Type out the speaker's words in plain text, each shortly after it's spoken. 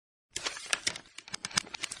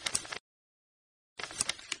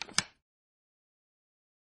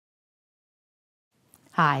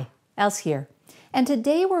Hi, Els here, and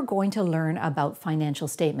today we're going to learn about financial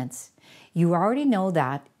statements. You already know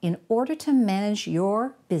that in order to manage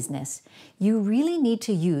your business, you really need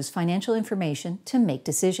to use financial information to make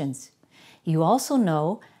decisions. You also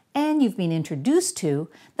know, and you've been introduced to,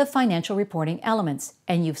 the financial reporting elements,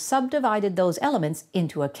 and you've subdivided those elements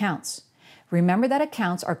into accounts. Remember that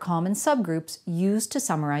accounts are common subgroups used to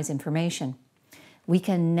summarize information. We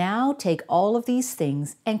can now take all of these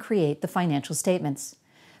things and create the financial statements.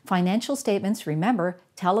 Financial statements, remember,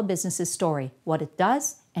 tell a business's story, what it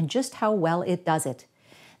does, and just how well it does it.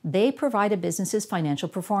 They provide a business's financial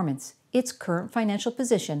performance, its current financial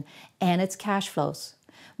position, and its cash flows.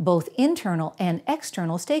 Both internal and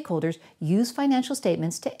external stakeholders use financial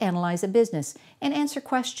statements to analyze a business and answer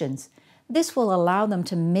questions. This will allow them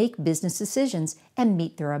to make business decisions and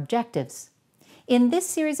meet their objectives. In this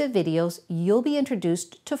series of videos, you'll be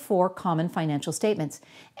introduced to 4 common financial statements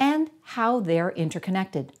and how they're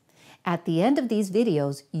interconnected. At the end of these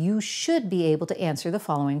videos, you should be able to answer the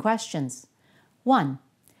following questions. 1.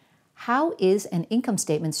 How is an income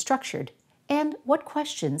statement structured, and what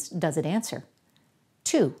questions does it answer?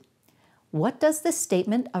 2. What does the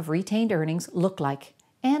statement of retained earnings look like,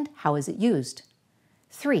 and how is it used?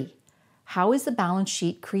 3. How is the balance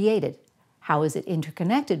sheet created? How is it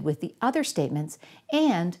interconnected with the other statements,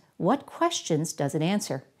 and what questions does it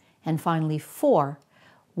answer? And finally, 4.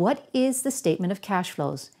 What is the statement of cash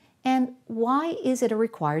flows, and why is it a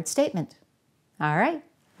required statement? All right,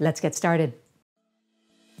 let's get started.